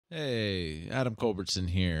Hey, Adam Culbertson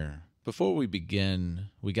here. Before we begin,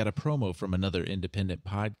 we got a promo from another independent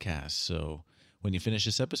podcast, so when you finish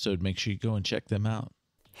this episode, make sure you go and check them out.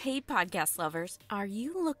 Hey, podcast lovers. Are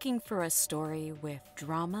you looking for a story with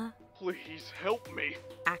drama? Please help me.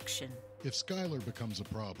 Action. If Skylar becomes a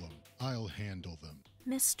problem, I'll handle them.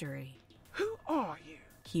 Mystery. Who are you?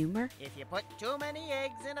 Humor. If you put too many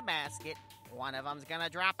eggs in a basket, one of them's gonna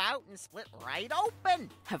drop out and split right open.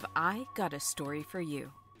 Have I got a story for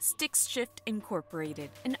you? Sticks Shift Incorporated,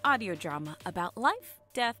 an audio drama about life,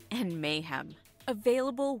 death, and mayhem.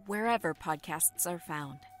 Available wherever podcasts are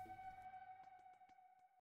found.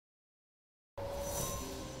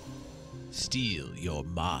 Steel your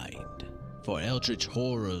mind for eldritch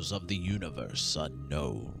horrors of the universe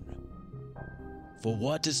unknown. For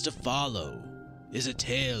what is to follow is a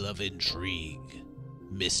tale of intrigue,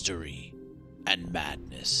 mystery, and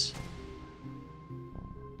madness.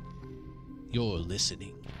 You're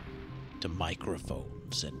listening to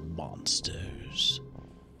Microphones and Monsters.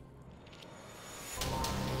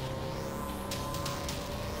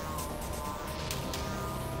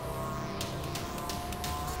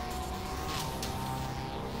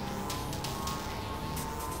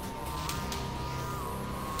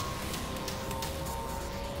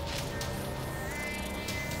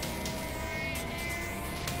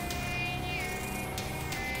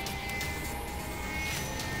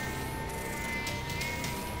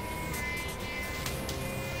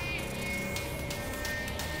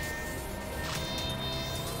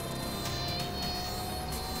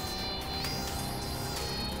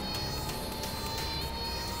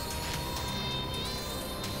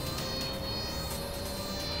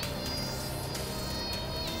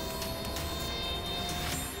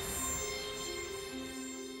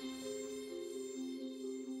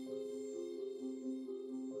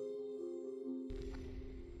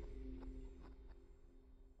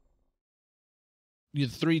 The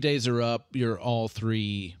 3 days are up. You're all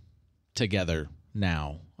three together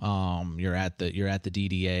now. You're at the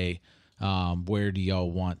DDA. Where do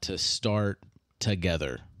y'all want to start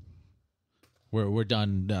together? We're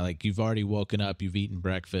done. Like, you've already woken up. You've eaten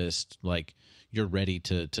breakfast. Like, you're ready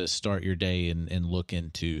to start your day and look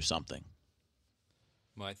into something.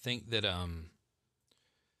 Well, I think that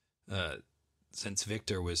since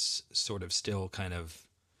Victor was sort of still kind of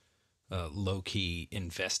low-key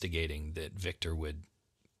investigating, that Victor would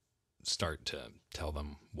start to tell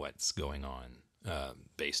them what's going on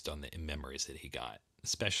based on the memories that he got.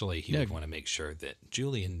 Especially, he would want to make sure that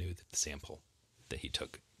Julian knew that the sample that he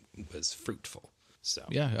took was fruitful. So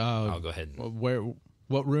I'll go ahead and...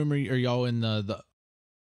 What room are y'all in the...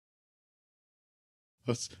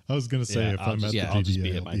 I was going to say, if I'm at the DDA, I'll just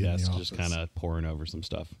be at my in the desk, office. just kind of pouring over some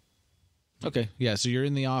stuff. Okay, yeah, so you're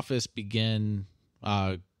in the office. Begin...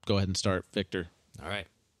 go ahead and start, Victor. All right.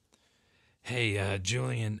 Hey,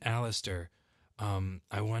 Julian, Aleister,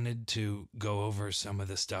 I wanted to go over some of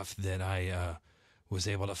the stuff that I was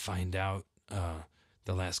able to find out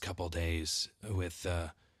the last couple days with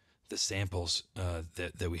the samples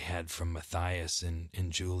that we had from Matthias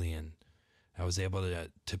and Julian. I was able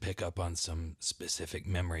to pick up on some specific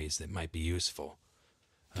memories that might be useful.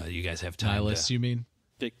 You guys have time Nihilus, you mean?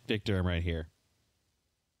 Victor, I'm right here.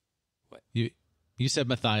 What? You said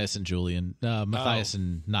Matthias and Julian. Matthias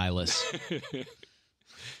and Nihilus.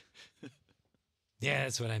 Yeah,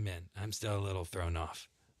 that's what I meant. I'm still a little thrown off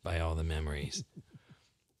by all the memories.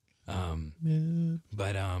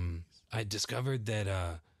 But I discovered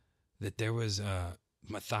that there was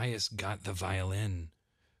Matthias got the violin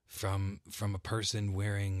from a person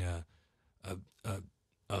wearing a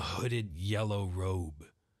hooded yellow robe.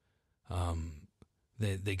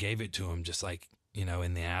 They gave it to him just like, in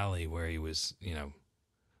the alley where he was,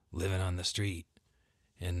 living on the street.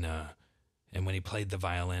 And when he played the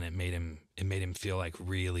violin, it made him feel like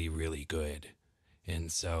really, really good.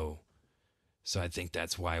 And so I think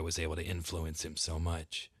that's why I was able to influence him so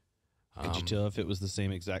much. Could you tell if it was the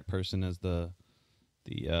same exact person as the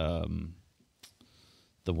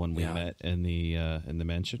one we met in the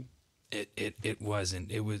mansion? It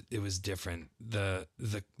wasn't. It was different. The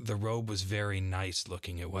robe was very nice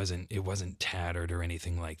looking. It wasn't tattered or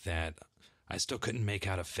anything like that. I still couldn't make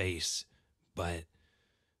out a face, but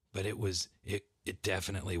it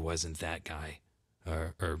definitely wasn't that guy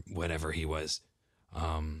or whatever he was.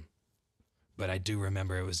 But I do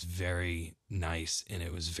remember it was very nice and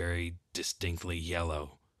it was very distinctly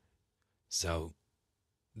yellow. So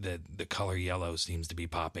the color yellow seems to be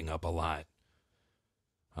popping up a lot.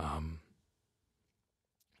 I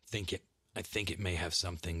think it may have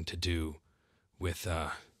something to do with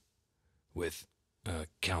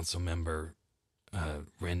council member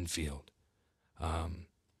Renfield.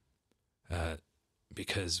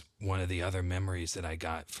 because one of the other memories that I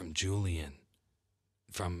got from Julian,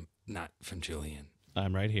 not from Julian.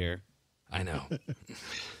 I'm right here. I know.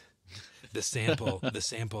 the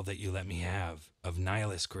sample that you let me have of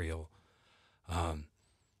Nihilus Creel.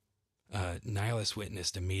 Nihilus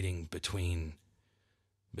witnessed a meeting between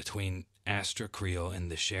Astra Creel and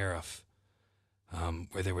the sheriff,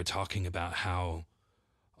 where they were talking about how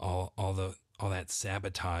all that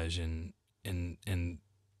sabotage and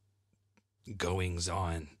goings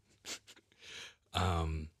on.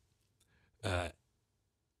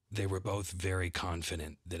 They were both very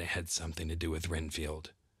confident that it had something to do with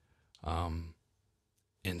Renfield.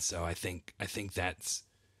 And so I think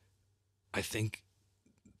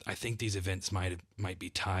these events might be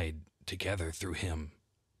tied together through him.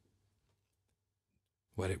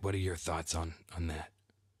 What are your thoughts on that?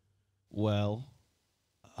 Well,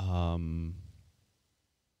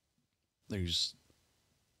 there's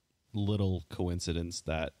little coincidence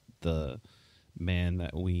that the man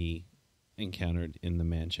that we encountered in the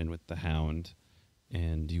mansion with the hound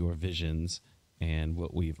and your visions and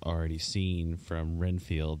what we've already seen from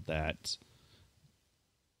Renfield, that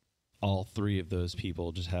all three of those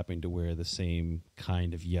people just happening to wear the same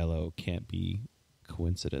kind of yellow can't be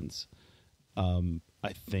coincidence.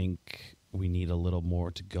 I think we need a little more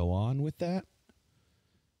to go on with that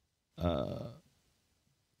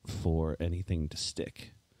for anything to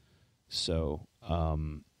stick. So I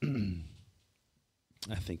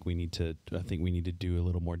think we need to do a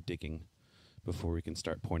little more digging before we can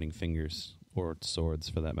start pointing fingers, or swords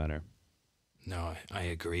for that matter. No, I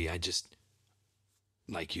agree. I just,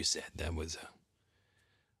 like you said, that was a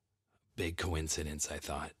big coincidence, I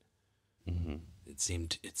thought. Mm-hmm. It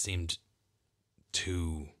seemed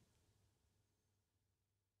too...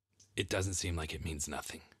 It doesn't seem like it means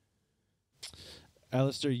nothing.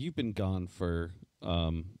 Aleister, you've been gone for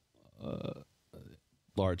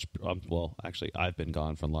large... well, actually, I've been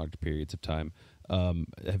gone for large periods of time.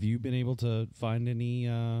 Have you been able to find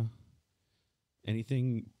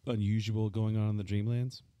anything unusual going on in the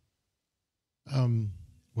Dreamlands?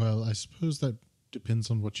 Well, I suppose that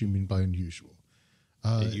depends on what you mean by unusual.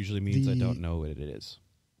 It usually means I don't know what it is.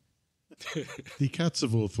 The Cats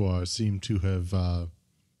of Ulthwar seem to have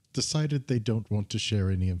decided they don't want to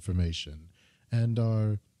share any information and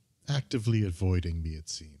are actively avoiding me, it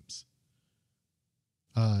seems.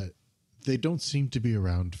 They don't seem to be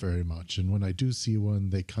around very much, and when I do see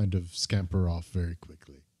one, they kind of scamper off very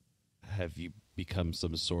quickly. Have you become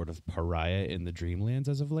some sort of pariah in the Dreamlands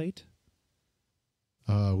as of late?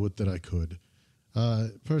 Would that I could.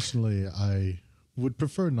 Personally, I would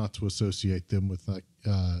prefer not to associate them with them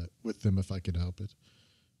if I could help it.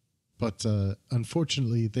 But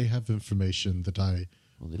unfortunately, they have information that I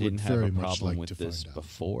Well, they would didn't have very a much problem like with to this find out.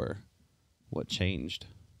 before. What changed?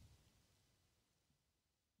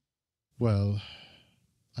 Well,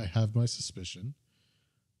 I have my suspicion,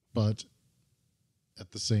 but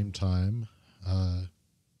at the same time, I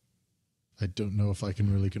don't know if I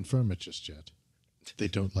can really confirm it just yet. They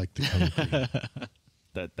don't like the color green.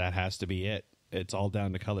 That has to be it. It's all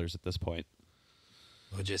down to colors at this point.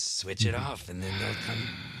 We'll just switch it off, and then they'll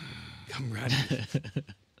come running.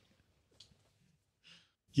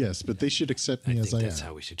 Yes, but they should accept I me as think I that's am.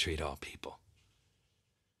 how we should treat all people.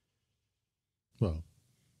 Well,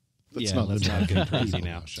 let's Yeah, not let's limit not get people crazy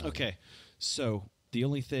now. shall we? Okay, so the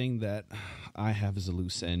only thing that I have as a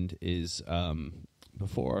loose end is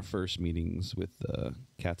before our first meetings with the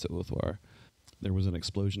Cats at Ulthwar, there was an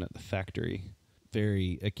explosion at the factory,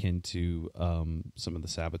 very akin to some of the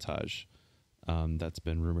sabotage that's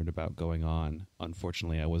been rumored about going on.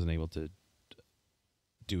 Unfortunately, I wasn't able to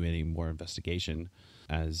do any more investigation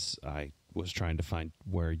as I was trying to find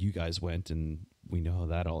where you guys went, and we know how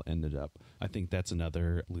that all ended up. I think that's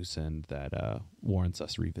another loose end that warrants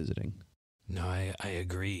us revisiting. No, I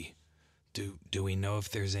agree. Do we know if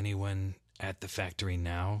there's anyone at the factory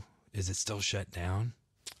now? Is it still shut down?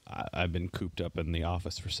 I've been cooped up in the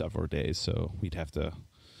office for several days, so we'd have to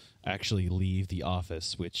actually leave the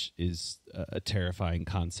office, which is a terrifying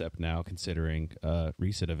concept now, considering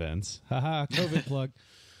recent events. Haha, COVID plug.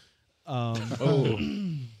 Yeah,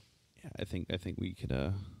 I think we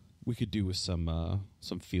could do with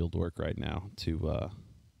some field work right now to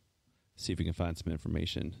see if we can find some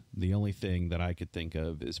information. The only thing that I could think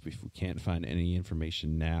of is if we can't find any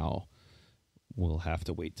information now, we'll have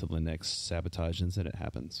to wait till the next sabotage incident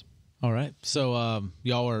happens. All right. So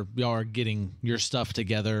y'all are getting your stuff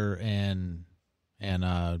together and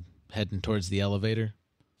heading towards the elevator.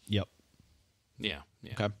 Yep. Yeah.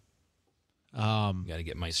 Okay. Got to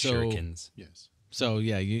get my shurikens. Yes. So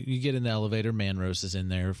yeah, you get in the elevator. Manrose is in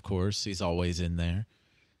there, of course. He's always in there.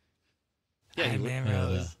 Yeah, Hi,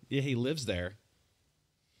 Manrose. Yeah, he lives there.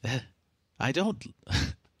 I don't.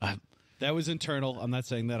 That was internal. I'm not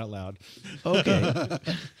saying that out loud. Okay.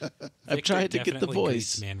 I'm Victor trying to get the definitely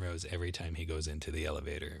voice. greets Manrose every time he goes into the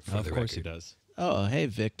elevator. For Of the course he record. does. Oh, hey,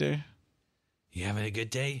 Victor. You having a good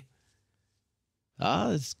day?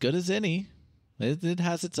 As good as any. It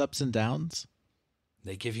has its ups and downs.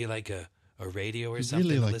 They give you like a radio or You something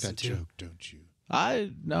really to like listen that to? joke, don't you?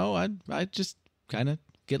 I just kind of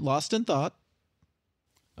get lost in thought.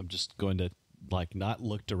 I'm just going to not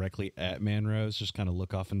look directly at Manrose, just kind of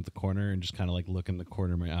look off into the corner and just kind of look in the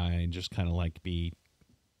corner of my eye and just kind of be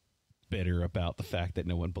bitter about the fact that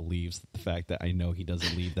no one believes the fact that I know he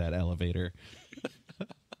doesn't leave that elevator.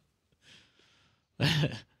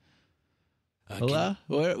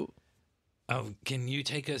 Can you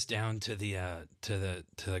take us down to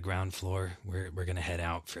the ground floor? We're gonna head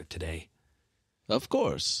out for today. Of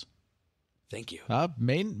course. Thank you.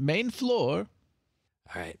 Main floor.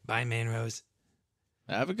 All right, bye, Manrose.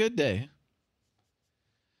 Have a good day.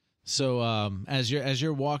 So as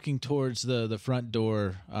you're walking towards the front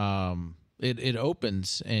door, it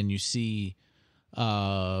opens and you see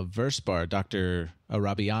Verspar, Dr.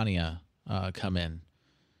 Arabiania, come in.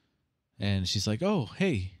 And she's like, "Oh,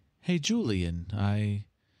 hey, Julian.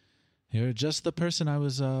 You're just the person I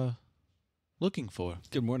was looking for."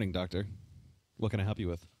 Good morning, Doctor. What can I help you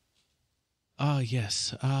with?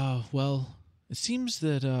 Yes. Well, it seems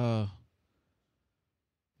that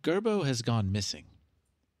Gerbo has gone missing.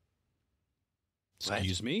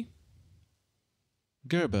 Excuse me?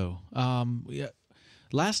 Gerbo. Yeah.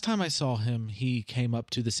 Last time I saw him, he came up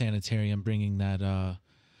to the sanitarium bringing that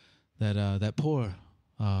poor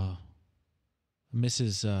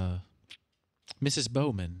Mrs.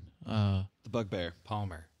 Bowman. The bugbear.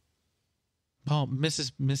 Palmer.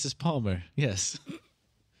 Mrs. Palmer. Yes.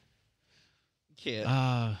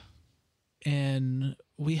 Yeah. And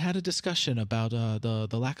we had a discussion about the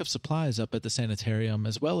lack of supplies up at the sanitarium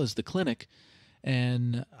as well as the clinic,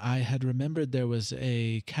 and I had remembered there was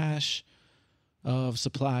a cache of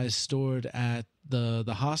supplies stored at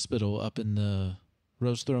the hospital up in the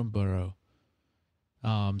Rose-Throne Borough.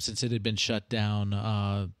 Since it had been shut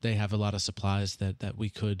down, they have a lot of supplies that we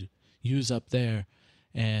could use up there,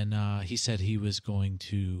 and he said he was going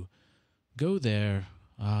to go there.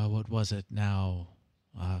 What was it now?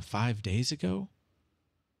 5 days ago?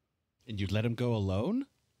 And you'd let him go alone?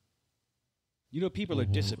 You know people are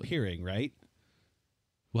disappearing, right?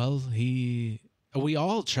 Well, we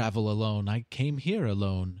all travel alone. I came here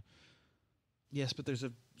alone. Yes, but there's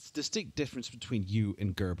a distinct difference between you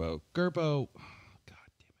and Gerbo. Gerbo...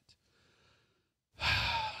 God damn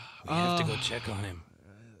it. We have to go check on him.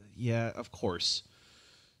 Yeah, of course.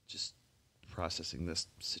 Just processing this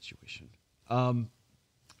situation.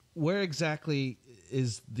 Where exactly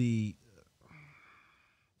is the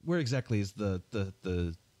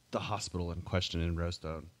hospital in question in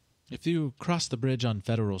Rosestone? If you cross the bridge on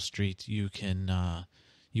Federal Street, you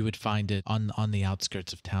would find it on the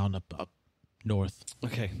outskirts of town up north.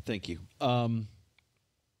 Okay, thank you.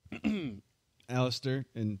 Aleister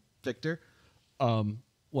and Victor.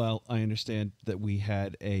 Well, I understand that we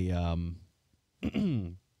had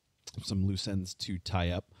some loose ends to tie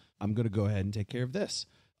up. I'm going to go ahead and take care of this.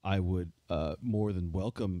 I would more than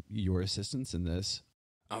welcome your assistance in this.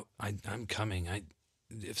 Oh, I'm coming.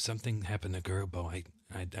 If something happened to Gerbo, I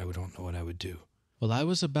don't know what I would do. Well, I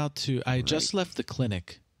just left the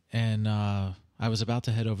clinic, and I was about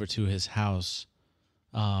to head over to his house.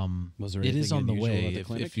 Was there it anything is on the unusual way. at the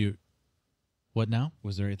clinic? If you, what now?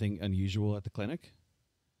 Was there anything unusual at the clinic?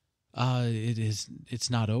 It's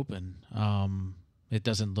not open. It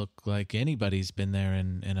doesn't look like anybody's been there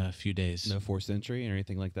in a few days. No forced entry or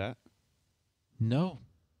anything like that? No.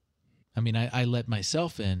 I mean, I let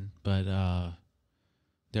myself in, but I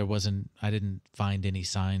didn't find any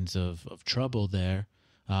signs of trouble there,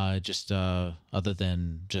 just other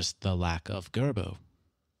than just the lack of Gerbo.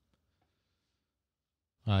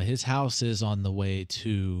 His house is on the way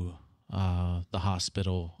to the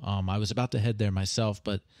hospital. I was about to head there myself,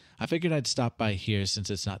 but I figured I'd stop by here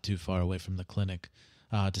since it's not too far away from the clinic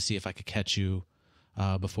to see if I could catch you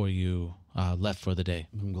before you left for the day.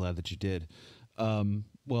 I'm glad that you did.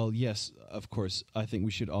 Well, yes, of course. I think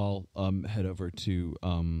we should all head over to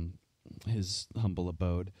his humble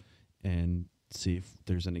abode and see if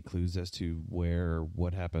there's any clues as to where or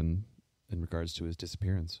what happened in regards to his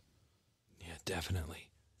disappearance. Yeah,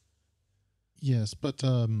 definitely. Yes, but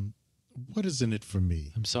what is in it for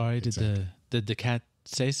me? I'm sorry. Exactly. Did the cat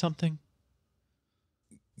say something?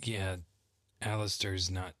 Yeah,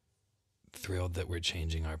 Aleister's not thrilled that we're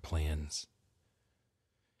changing our plans.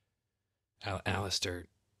 Aleister,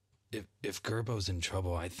 if Gerbo's in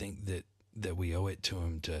trouble, I think that we owe it to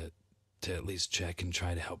him to at least check and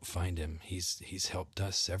try to help find him. He's helped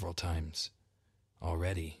us several times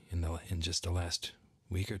already in just the last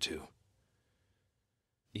week or two.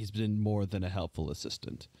 He's been more than a helpful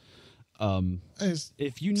assistant. I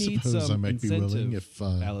If you need suppose some I might be incentive, willing if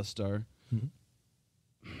Aleister, Mhm.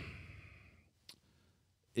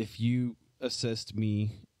 if you assist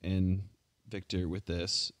me and Victor with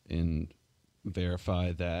this and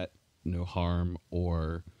verify that no harm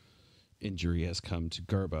or injury has come to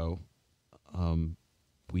Gerbo,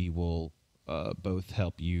 we will both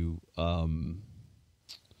help you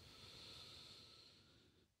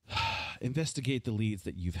investigate the leads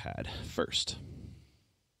that you've had first.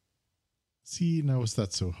 See, now is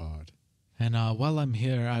that so hard? And while I'm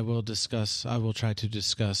here, I will try to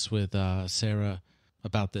discuss with Sarah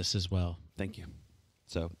about this as well. Thank you.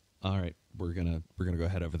 So, all right, we're gonna go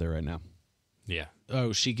head over there right now. Yeah.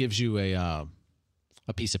 Oh, she gives you a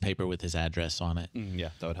piece of paper with his address on it.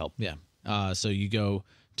 Yeah, that would help. Yeah. So you go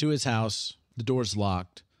to his house. The door's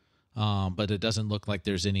locked, but it doesn't look like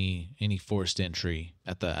there's any forced entry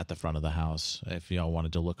at the front of the house. If y'all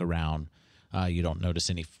wanted to look around, you don't notice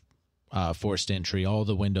any forced entry. All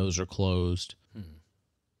the windows are closed.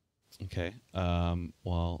 Okay.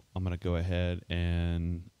 Well, I'm going to go ahead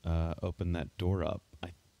and open that door up.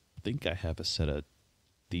 I think I have a set of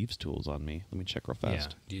thieves' tools on me. Let me check real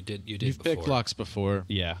fast. Yeah, you did You've before. picked locks before.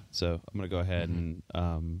 Yeah. So I'm going to go ahead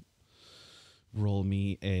and roll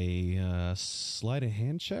me a sleight of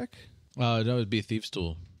hand check. That would be a thieves'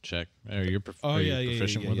 tool check. Are you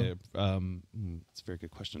proficient with them? It's a very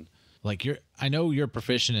good question. Like I know you're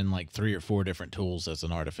proficient in like 3 or 4 different tools as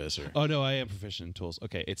an artificer. Oh, no, I am proficient in tools.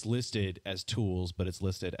 Okay, it's listed as tools, but it's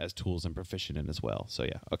listed as tools I'm proficient in as well. So,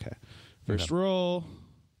 yeah, okay. First roll.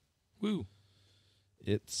 Woo.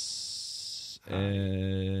 It's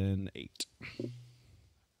an 8.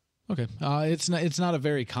 Okay. It's not a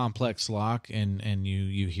very complex lock, and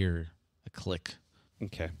you hear a click.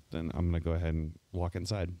 Okay, then I'm going to go ahead and walk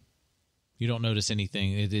inside. You don't notice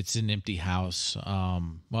anything. It's an empty house.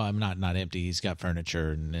 Well, I'm not empty. He's got furniture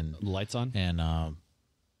and Lights on? and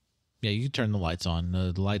yeah, you can turn the lights on.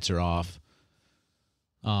 The lights are off.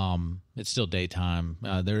 It's still daytime.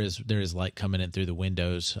 There is light coming in through the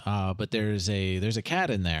windows. But there's a cat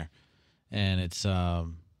in there, and it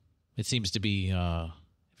seems to be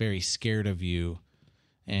very scared of you.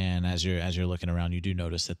 And as you're looking around, you do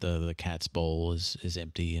notice that the cat's bowl is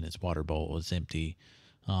empty and its water bowl is empty.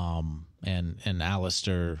 And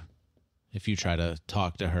Aleister, if you try to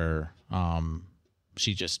talk to her,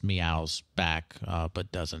 she just meows back,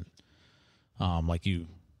 but doesn't.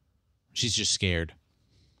 She's just scared.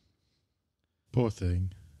 Poor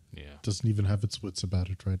thing. Yeah. Doesn't even have its wits about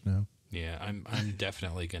it right now. Yeah, I'm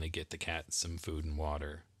definitely going to get the cat some food and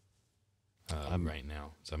water right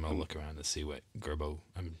now. So I'm going to look around to see what Gerbo...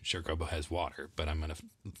 I'm sure Gerbo has water, but I'm going to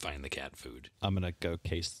find the cat food. I'm going to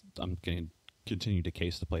continue to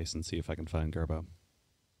case the place and see if I can find Gerbo.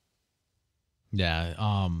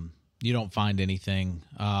 Yeah, you don't find anything,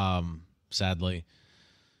 sadly.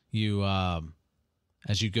 You,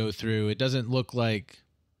 as you go through, it doesn't look like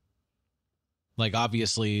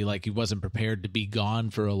obviously, like he wasn't prepared to be gone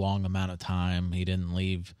for a long amount of time. He didn't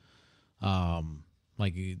leave.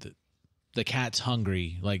 The cat's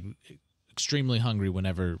hungry, like extremely hungry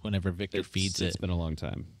whenever Victor feeds it. It's been a long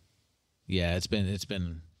time. Yeah, it's been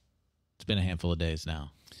a handful of days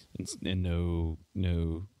now. And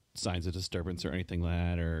no signs of disturbance or anything like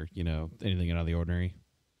that, or anything out of the ordinary.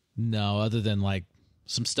 No, other than like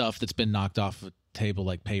some stuff that's been knocked off a table,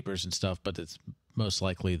 like papers and stuff. But it's most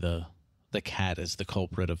likely the cat is the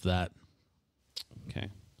culprit of that. Okay.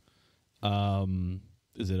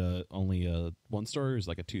 Is it only a 1-story, or is it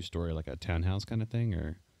like a 2-story, like a townhouse kind of thing,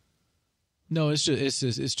 or? No, it's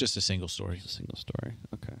just a single story. It's a single story.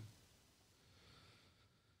 Okay.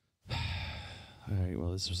 All right.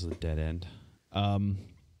 Well, this was a dead end. And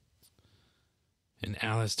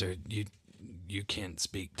Aleister, you can't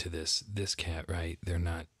speak to this cat, right? They're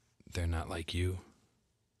not like you.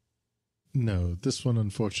 No, this one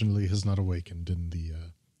unfortunately has not awakened in the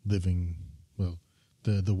living, well,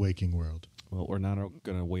 the waking world. Well, we're not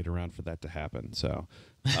going to wait around for that to happen. So,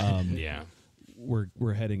 Yeah.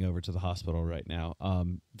 we're heading over to the hospital right now.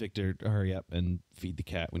 Victor, hurry up and feed the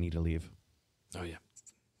cat. We need to leave. Oh yeah.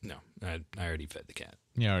 No, I already fed the cat.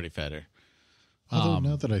 You already fed her. Although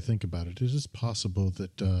now that I think about it, it is possible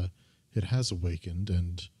that it has awakened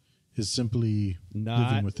and is simply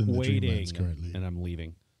living within the dreamlands currently. And I'm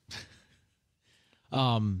leaving.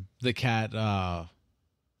 The cat,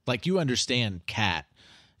 like you understand cat,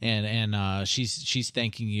 and she's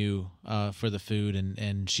thanking you for the food,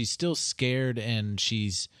 and she's still scared, and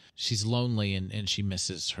she's lonely, and she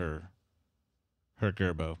misses her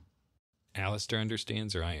Gerbo. Aleister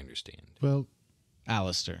understands, or I understand? Well,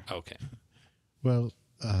 Aleister. Okay. Well,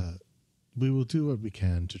 we will do what we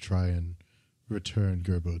can to try and return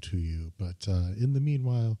Gerbo to you, but in the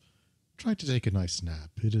meanwhile, try to take a nice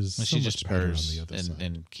nap. It is Well, so she much just better on purrs the other side.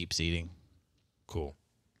 and keeps eating. Cool.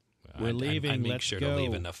 We're leaving, I make let's sure go. to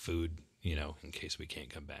leave enough food, in case we can't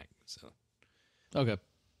come back. So Okay.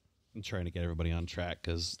 I'm trying to get everybody on track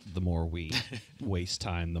because the more we waste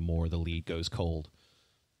time, the more the lead goes cold.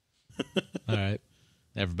 All right.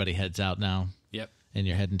 Everybody heads out now. Yep. And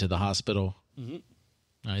you're heading to the hospital. Mm-hmm.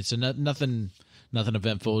 All right. So nothing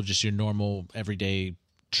eventful. Just your normal everyday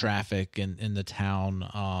traffic in the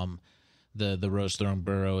town. The Rose Throne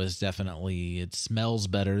Borough is definitely, it smells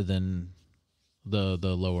better than the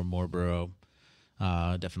Lower Moor Borough.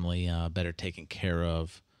 Definitely better taken care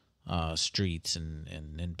of. Streets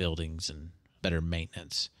and buildings and better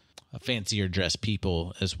maintenance. Fancier dressed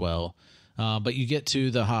people as well. But you get to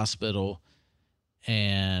the hospital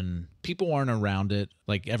and people aren't around it.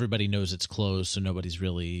 Like, everybody knows it's closed, so nobody's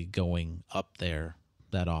really going up there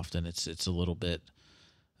that often. It's a little bit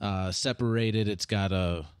separated. It's got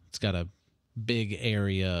a big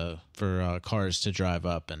area for cars to drive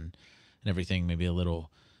up and everything. Maybe a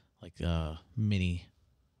little like mini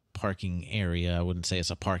parking area. I wouldn't say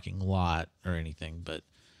it's a parking lot or anything, but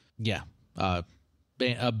yeah,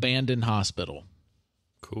 abandoned hospital.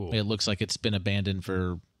 cool. It looks like it's been abandoned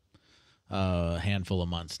for a handful of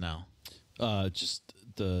months now. Just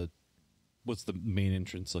what's the main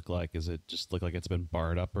entrance look like? Is it just look like it's been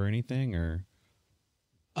barred up or anything, or?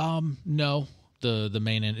 No, the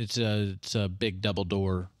main end, it's a big double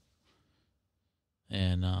door,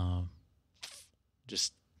 and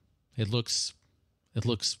just it looks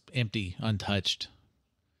empty, untouched.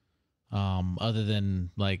 Other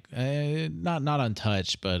than like not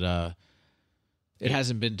untouched, but it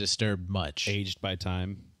hasn't been disturbed much. Aged by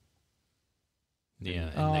time. Yeah,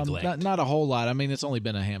 and neglect. Not a whole lot. I mean, it's only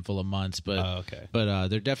been a handful of months, but Okay. But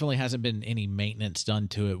there definitely hasn't been any maintenance done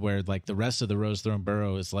to it. Where like the rest of the Rose Throne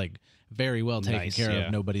Borough is like very well taken Nice, care yeah.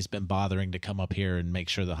 of. Nobody's been bothering to come up here and make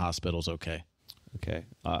sure the hospital's okay. Okay.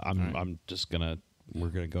 I'm just gonna we're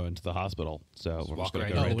gonna go into the hospital. So we're walk just gonna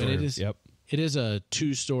right go in. right Oh, and there. it is- Yep. It is a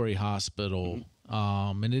 2-story hospital,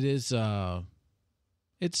 and it is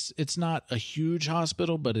it's not a huge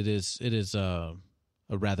hospital, but it is a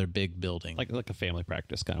rather big building. Like a family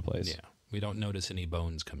practice kind of place. Yeah, we don't notice any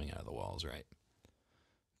bones coming out of the walls, right?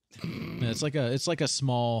 Yeah, it's like a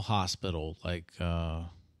small hospital, like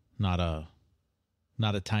not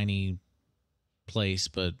a tiny place,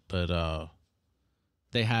 but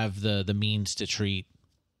they have the means to treat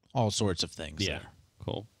all sorts of things. Yeah. there.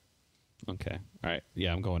 Cool. Okay. All right.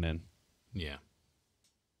 Yeah, I'm going in. Yeah,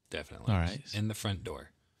 definitely. All right. In the front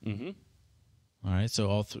door. Mm-hmm. All right,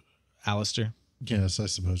 so Aleister, Yes, I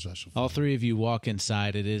suppose I shall. all three of you walk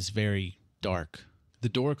inside. It is very dark. The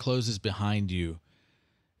door closes behind you,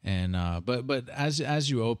 and but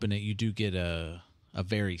as you open it, you do get a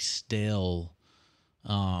very stale,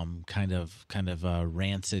 kind of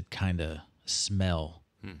rancid kind of smell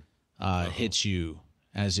hits you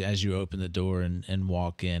as you open the door and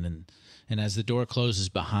walk in, and as the door closes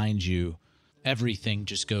behind you, everything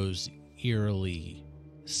just goes eerily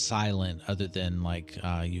silent, other than like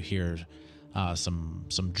you hear some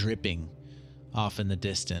dripping off in the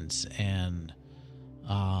distance, and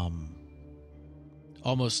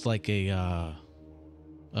almost like a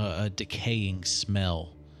decaying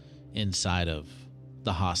smell inside of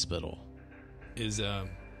the hospital. Is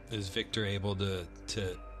Victor able to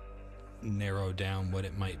narrow down what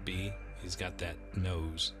it might be? He's got that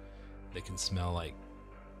nose that can smell like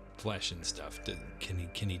flesh and stuff.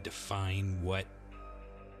 Can he define what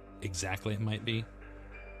exactly it might be?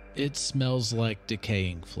 It smells like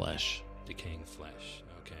decaying flesh. Decaying flesh.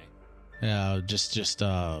 Okay. Yeah,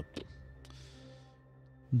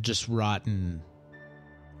 just rotten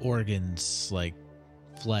organs, like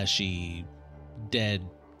fleshy, dead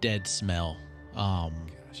smell.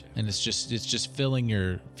 Gotcha. And it's just filling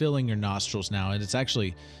your nostrils now, and it's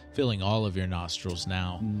actually filling all of your nostrils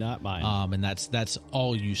now. Not mine. And that's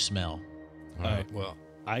all you smell. All right. Well,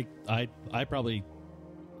 I probably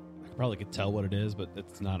could tell what it is, but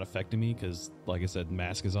it's not affecting me because, like I said,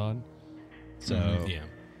 mask is on. So yeah.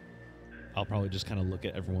 I'll probably just kind of look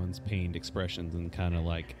at everyone's pained expressions and kind of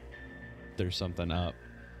like there's something up.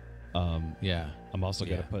 Yeah. I'm also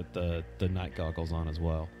Yeah. gonna put the night goggles on as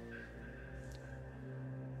well.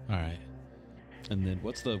 All right. And then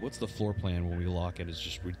what's the floor plan when we lock it? Is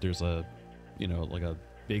just there's a like a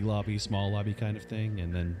big lobby, small lobby kind of thing,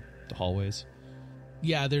 and then the hallways?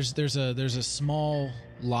 Yeah, there's a small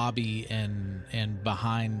lobby and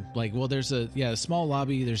behind, like, well, there's a small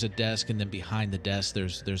lobby, there's a desk, and then behind the desk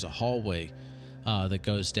there's a hallway that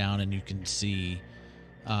goes down, and you can see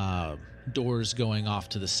doors going off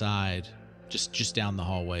to the side, just down the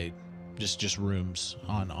hallway, just rooms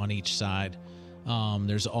on each side.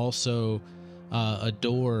 There's also a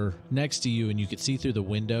door next to you, and you could see through the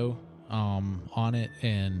window on it,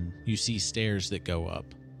 and you see stairs that go up.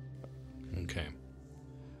 Okay.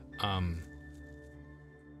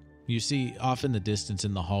 You see off in the distance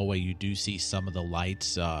in the hallway, you do see some of the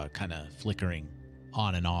lights kind of flickering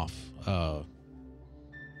on and off,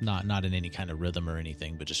 not in any kind of rhythm or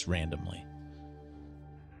anything, but just randomly.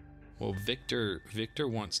 Well, Victor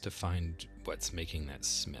wants to find what's making that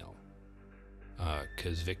smell,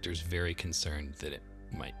 because Victor's very concerned that it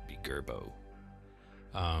might be Gerbo.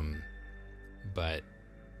 But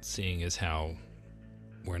seeing as how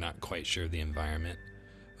we're not quite sure of the environment,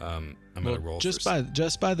 I'm gonna roll just for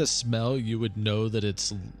by the smell, you would know that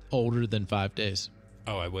it's older than 5 days.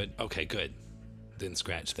 Oh, I would? Okay, good. Then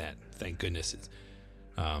scratch that. Thank goodness.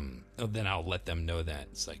 Then I'll let them know that.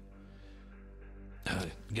 It's like,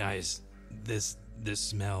 guys, this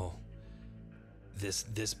smell,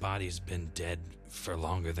 this body's been dead for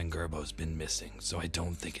longer than Gerbo's been missing, so I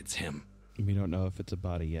don't think it's him. We don't know if it's a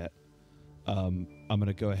body yet. I'm going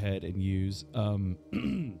to go ahead and use... I'm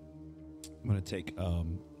going to take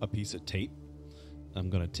a piece of tape. I'm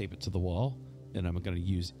going to tape it to the wall, and I'm going to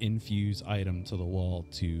use infuse item to the wall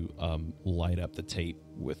to light up the tape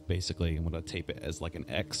with basically, I'm going to tape it as like an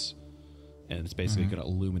X, and it's basically going to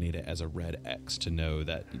illuminate it as a red X to know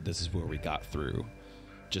that this is where we got through.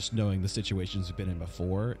 Just knowing the situations we've been in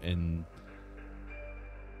before and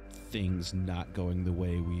things not going the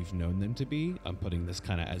way we've known them to be, I'm putting this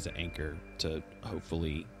kind of as an anchor to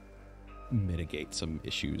hopefully mitigate some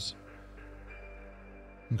issues.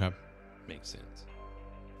 Okay. Makes sense.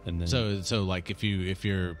 And then So like if you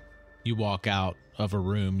walk out of a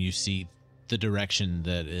room, you see the direction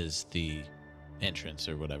that is the entrance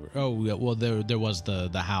or whatever. Oh, yeah, well there was the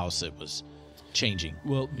house. It was changing.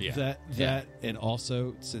 well, Yeah. that and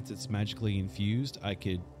also since it's magically infused, I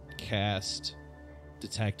could cast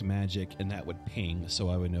detect magic and that would ping, so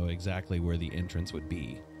I would know exactly where the entrance would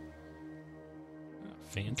be.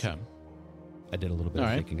 Fancy. Okay. I did a little bit All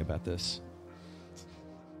of right. thinking about this.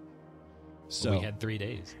 So We had 3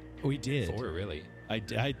 days. we did. 4, really.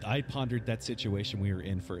 I pondered that situation we were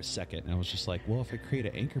in for a second, and I was just like, well, if I create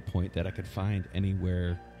an anchor point that I could find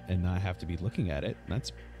anywhere and not have to be looking at it,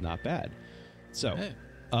 that's not bad. So, Hey.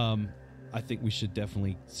 I think we should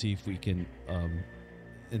definitely see if we can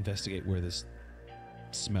investigate where this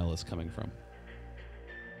smell is coming from.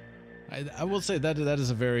 I will say that is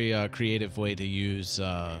a very creative way to use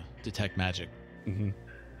detect magic. Mm-hmm.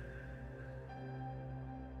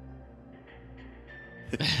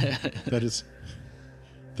 That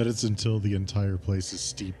is until the entire place is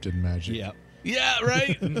steeped in magic. Yeah. Yeah,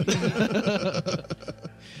 right.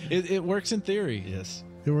 It works in theory. Yes.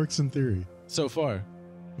 It works in theory. So far,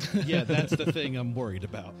 Yeah, that's the thing I'm worried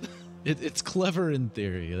about. it's clever in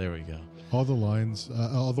theory. There we go. All the lines,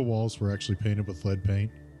 all the walls were actually painted with lead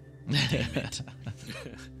paint. Damn it.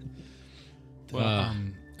 Well,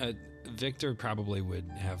 Victor probably would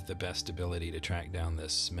have the best ability to track down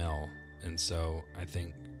this smell, and so I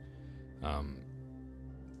think I'm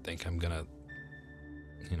gonna,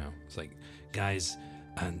 it's like, guys,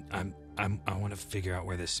 I want to figure out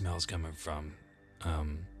where this smell's coming from.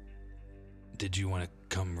 Did you want to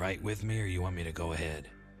come right with me, or you want me to go ahead?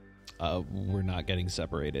 We're not getting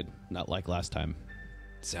separated, not like last time.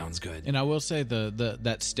 Sounds good. And I will say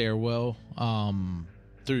that stairwell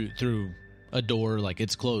through a door, like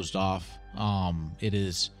it's closed off. It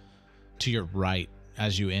is to your right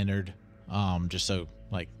as you entered, just so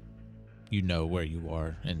like you know where you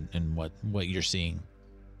are and what you're seeing,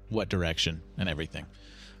 what direction and everything.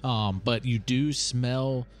 But you do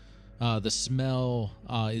smell. The smell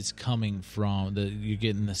is coming from you're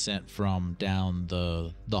getting the scent from down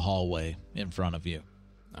the hallway in front of you.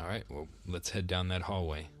 All right, well, let's head down that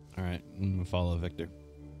hallway. All right, I'm going to follow Victor.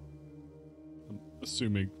 I'm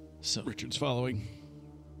assuming Richard's following.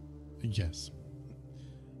 Yes.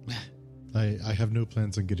 I have no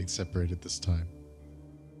plans on getting separated this time.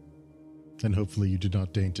 And hopefully you did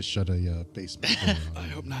not deign to shut a basement door on I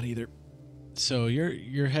hope not either. So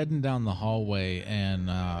you're heading down the hallway, and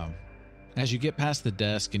as you get past the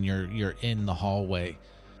desk and you're in the hallway,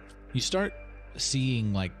 you start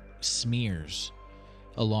seeing like smears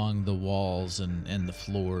along the walls and the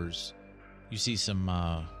floors. You see some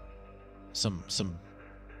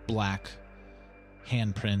black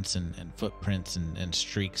handprints and footprints and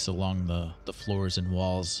streaks along the floors and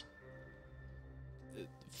walls.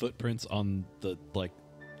 Footprints on the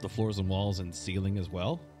floors and walls and ceiling as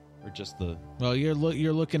well, or just the? Well, you're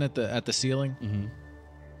looking at the ceiling Mm-hmm.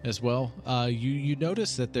 as well. You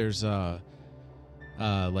notice that there's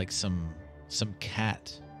like some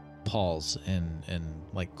cat paws and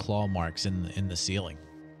like claw marks in the ceiling,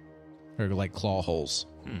 or like claw holes.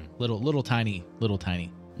 Little tiny.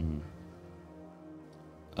 Mm.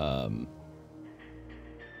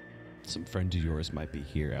 Some friends of yours might be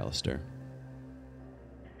here, Aleister.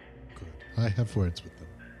 Good. I have words with them.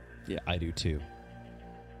 Yeah, I do too.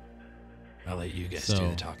 I'll let you guys So- do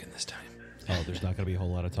the talking this time. Oh, there's not going to be a whole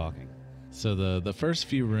lot of talking. So the first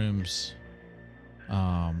few rooms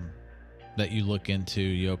that you look into,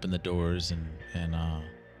 you open the doors and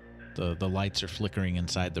the lights are flickering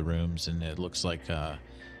inside the rooms, and it looks like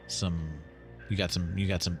you got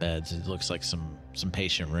some beds. It looks like some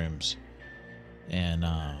patient rooms, and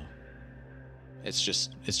it's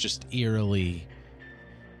just eerily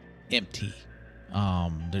empty.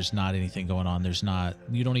 There's not anything going on.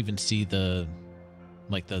 You don't even see the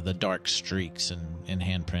dark streaks and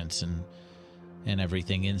handprints and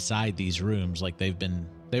everything inside these rooms. Like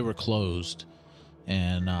they were closed,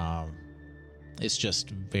 and it's just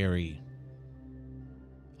very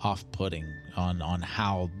off-putting on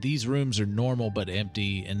how these rooms are normal but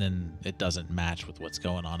empty, and then it doesn't match with what's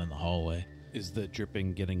going on in the hallway. Is the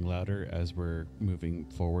dripping getting louder as we're moving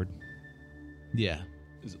forward? Yeah.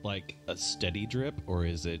 Is it like a steady drip, or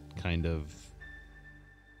is it kind of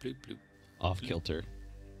Bloop, bloop. off kilter?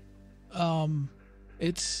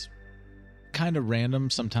 It's kind of random.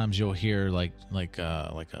 Sometimes you'll hear like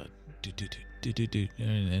a do do do do do,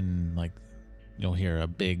 and like you'll hear a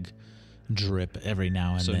big drip every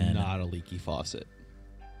now and So then. not a leaky faucet.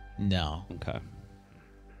 No. Okay.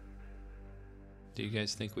 Do you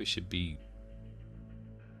guys think we should be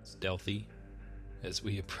stealthy as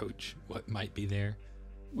we approach what might be there?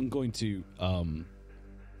 I'm going to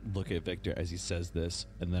look at Victor as he says this,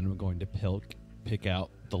 and then I'm going to pick out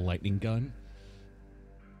the lightning gun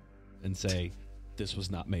and say, "This was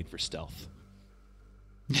not made for stealth,"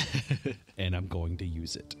 and I'm going to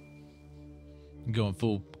use it. Going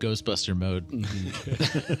full Ghostbuster mode.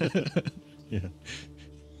 Yeah.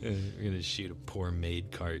 We're gonna shoot a poor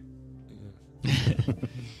maid cart.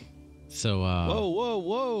 So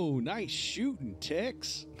Whoa! Nice shooting,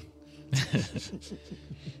 Tex.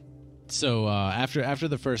 So after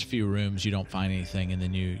the first few rooms, you don't find anything, and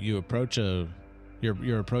then you approach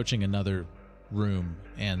you're approaching another room,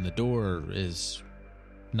 and the door is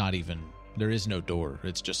not even, there is no door.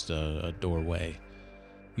 It's just a doorway.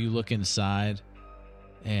 You look inside,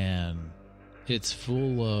 and it's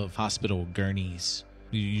full of hospital gurneys.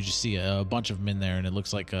 You just see a bunch of them in there, and it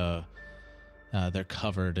looks like they're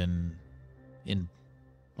covered in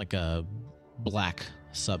like a black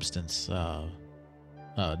substance,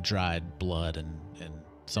 dried blood, and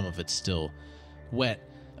some of it's still wet.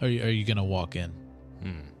 Are you gonna walk in?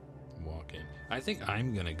 Walk in. I think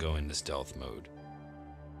I'm gonna go into stealth mode,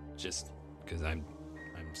 just because I'm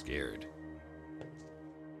scared.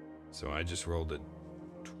 So I just rolled a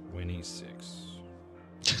 26.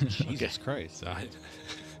 Jesus Christ. So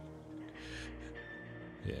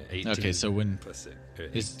yeah, 18. Okay, so when plus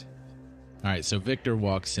 6, is- all right, so Victor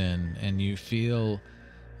walks in, and you feel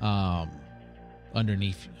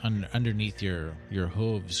underneath your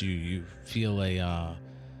hooves, you feel the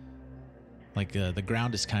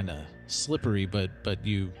ground is kind of slippery, but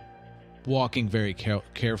you walking very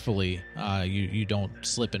carefully, you don't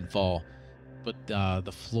slip and fall, but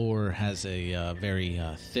the floor has a very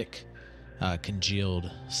thick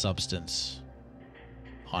congealed substance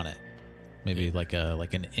on it, maybe like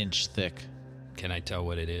an inch thick. Can I tell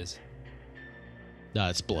what it is?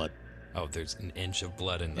 It's blood. Oh, there's an inch of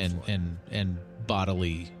blood in the floor. and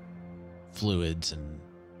bodily fluids and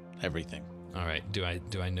everything. All right. Do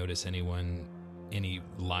I notice any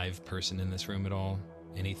live person in this room at all?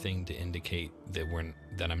 Anything to indicate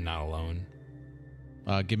that I'm not alone?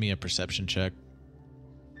 Give me a perception check.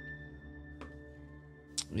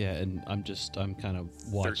 Yeah, and I'm kind of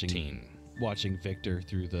watching 13. watching Victor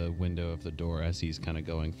through the window of the door as he's kind of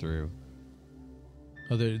going through.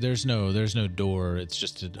 Oh, there's no door. It's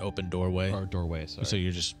just an open doorway. Or doorway, sorry. So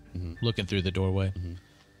you're just looking through the doorway.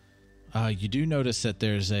 You do notice that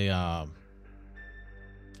there's a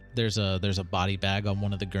body bag on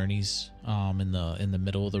one of the gurneys in the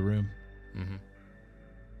middle of the room,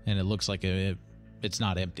 and it looks like it's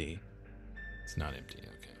not empty. It's not empty.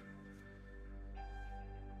 Okay.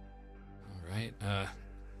 All right. I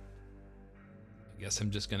guess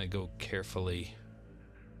I'm just gonna go carefully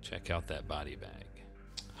check out that body bag.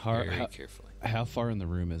 very carefully. How far in the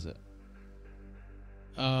room is it?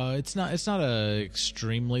 It's not a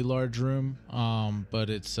extremely large room, but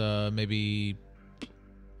it's maybe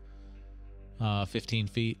 15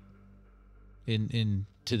 feet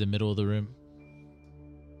into the middle of the room.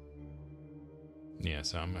 Yeah,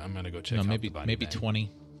 so I'm gonna go check No, out maybe the body maybe bag.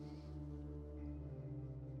 20.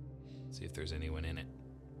 See if there's anyone in it.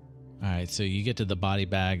 All right, so you get to the body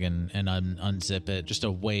bag and unzip it. Just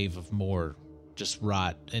a wave of more just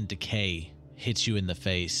rot and decay hits you in the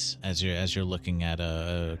face as you're looking at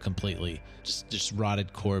a completely just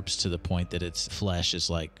rotted corpse to the point that its flesh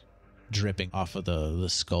is like dripping off of the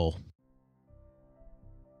skull.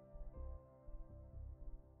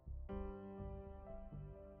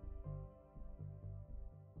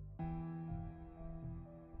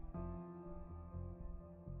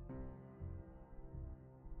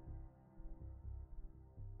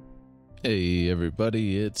 Hey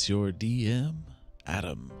everybody, it's your DM,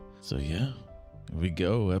 Adam. So yeah, here we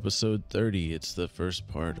go, episode 30. It's the first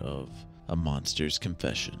part of A Monster's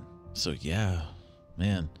Confession. So yeah,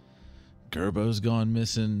 man, Gerbo's gone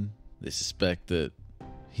missing. They suspect that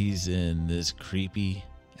he's in this creepy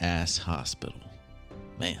ass hospital.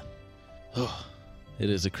 Man, oh,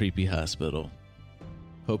 it is a creepy hospital.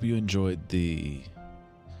 Hope you enjoyed the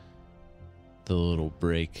little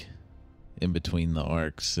break in between the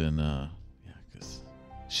arcs, and yeah, because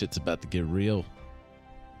shit's about to get real.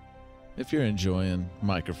 If you're enjoying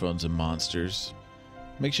Microphones and Monsters,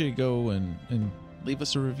 make sure you go and leave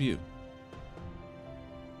us a review.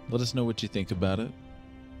 Let us know what you think about it.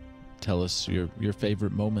 Tell us your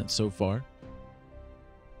favorite moment so far.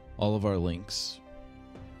 All of our links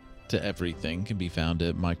to everything can be found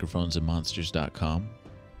at microphonesandmonsters.com.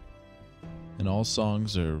 And all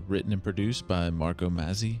songs are written and produced by Marco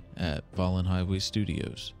Mazzei at Fallen Highway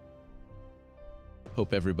Studios.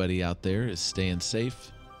 Hope everybody out there is staying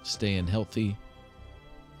safe, staying healthy,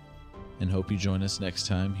 and hope you join us next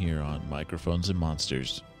time here on Microphones and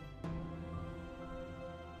Monsters.